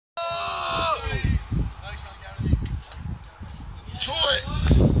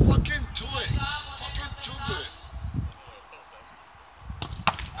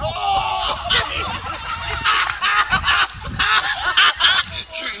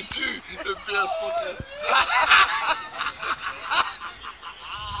you're fucking...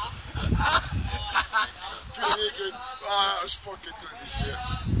 Pretty good. Ah, that was fucking good to see it.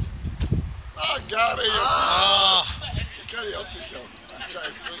 Ah, Gary, you can't help yourself. I'm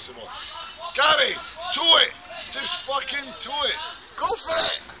trying to place him on. Gary, toe it. Just fucking toe it. Go for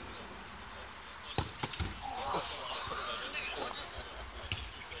it.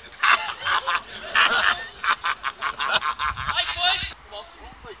 Right, boys. Come on.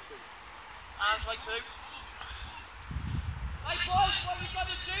 Hands like two. Right, boys, what are you going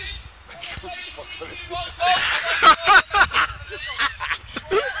to do? Just fucked it.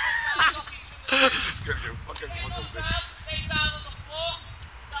 It's gonna get fucking puzzled. Stay down on the floor.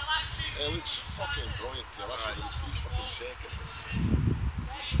 The last two. It looks fucking brilliant. The last of them 3 fucking seconds.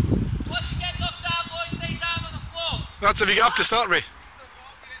 Once you get knocked down, boys, stay down on the floor. That's if you get up to start with.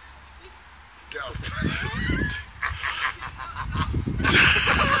 Get up.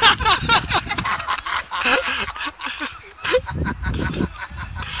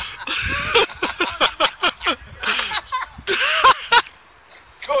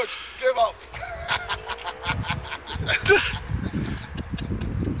 Coach, give up.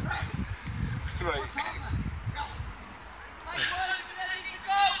 Right. Right, boys, ready to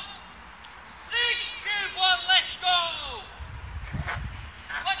go. 3, 2, 1, let's go.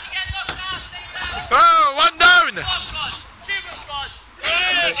 Once you get knocked down, stay down. Oh, one down! 1 gone, 2 have gone.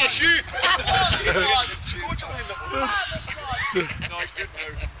 Hey, it's you. Coach, I'm in the No, it's good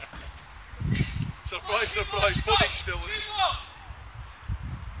now. Surprise, surprise, body's still in his... 2 more.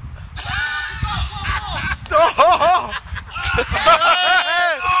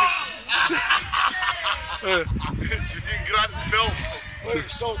 Between Grant and Phil. Right,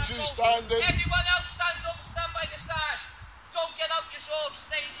 so 2 standing. Everyone else stands up and stand by the side. Don't get out your orbs,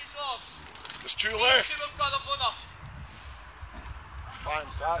 stay in your orbs. There's 2 These left. 2 have got to run off.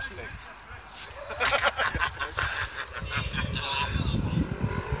 Fantastic.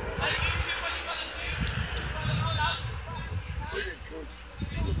 Right, you 2, what you got to do? You've got to run out.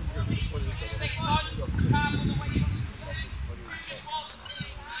 Stay tight, calm on the way you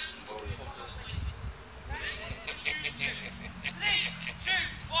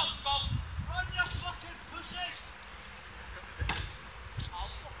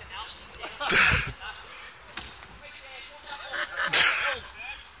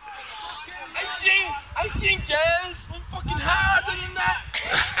I seen girls one fucking harder than that.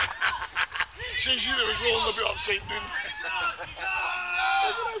 Since you was rolling the bit upside down.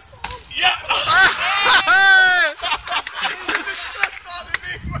 Yeah.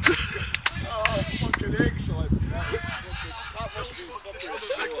 Oh, fucking excellent. That must be fucking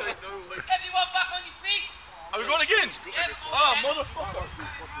sick. Everyone back on your feet. Are we going again? Oh, motherfucker.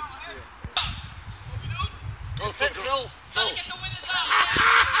 Go for it, Phil. Gotta get the winners out.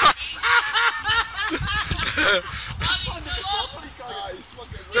 He's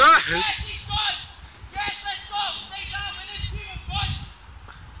fucking Yes, he's gone. Yes, let's go. Stay down within 2 and 1.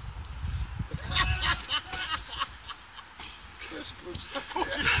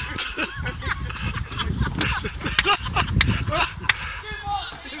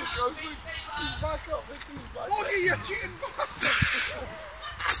 He's back up. He's back up. Look at you, cheating bastard.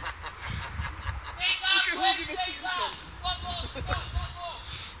 Stay down, boys, stay down. One more, one more.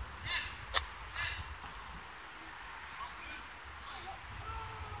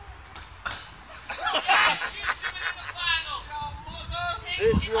 Yes, you 2 in the final.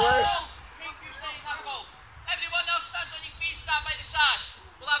 It's your left. Everyone else stand on your feet, stand by the sides.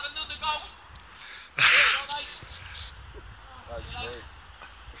 We'll have another go. That's great.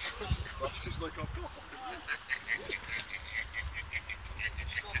 That's just like I've got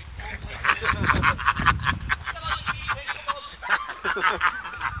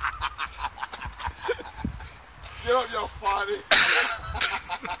Get up, you fatty.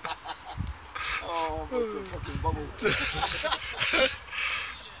 Oh, that's a fucking bubble.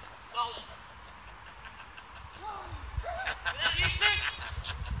 You shoot.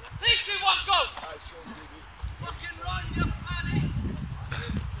 3, 2, 1, go. That's so baby. Fucking run, you fatty.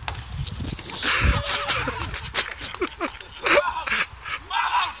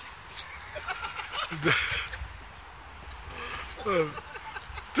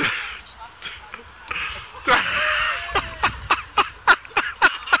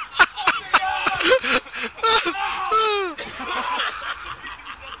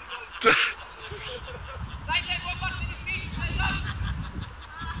 Right, everyone back to the feet, straight out.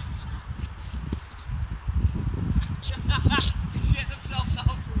 Shit himself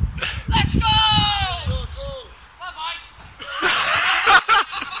now. Let's go! Bye-bye.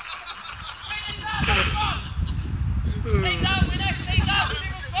 Stay down, winner, stay down. 2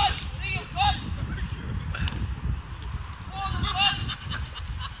 have gone. 3 have gone.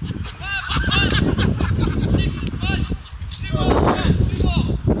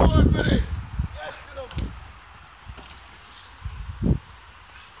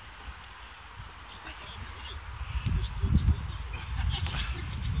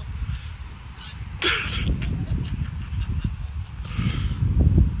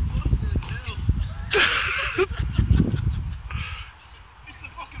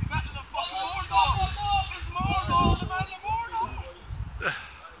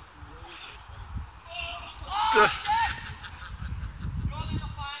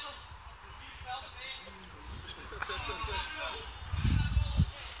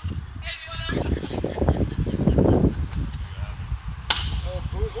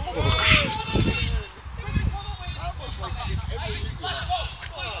 Oh, Christ. That was like take every hit you Let's have.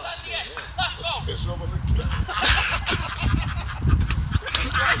 go. Boys, stand here. Let's go. It's over the kid.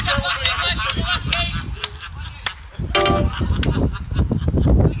 Let's go. Let's go.